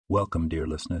Welcome, dear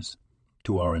listeners,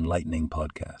 to our enlightening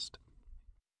podcast.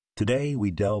 Today we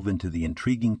delve into the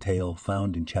intriguing tale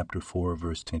found in chapter 4,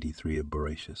 verse 23 of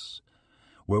Boratious,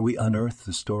 where we unearth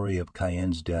the story of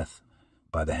Cain's death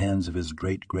by the hands of his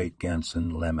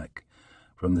great-great-grandson Lamech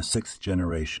from the 6th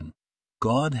generation.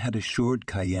 God had assured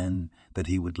Cain that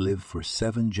he would live for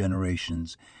 7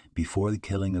 generations before the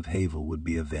killing of Havel would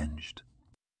be avenged.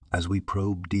 As we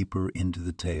probe deeper into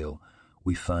the tale,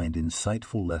 we find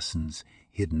insightful lessons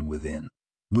hidden within.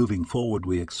 Moving forward,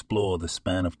 we explore the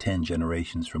span of 10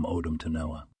 generations from Odom to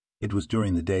Noah. It was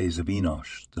during the days of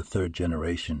Enosh, the 3rd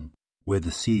generation, where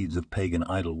the seeds of pagan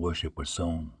idol worship were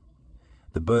sown.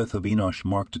 The birth of Enosh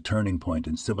marked a turning point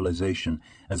in civilization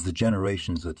as the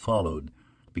generations that followed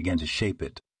began to shape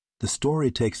it. The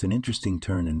story takes an interesting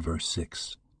turn in verse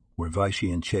 6, where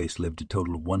Vaishi and Chase lived a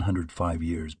total of 105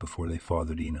 years before they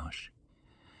fathered Enosh.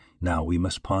 Now we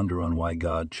must ponder on why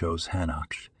God chose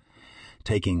Hanach,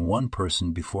 taking one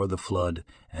person before the flood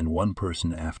and one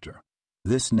person after.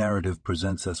 This narrative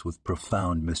presents us with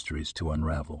profound mysteries to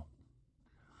unravel.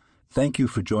 Thank you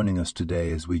for joining us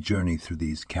today as we journey through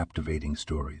these captivating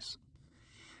stories.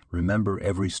 Remember,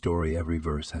 every story, every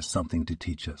verse has something to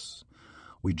teach us.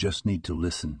 We just need to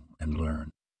listen and learn.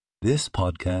 This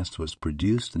podcast was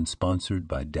produced and sponsored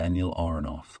by Daniel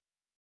Aronoff.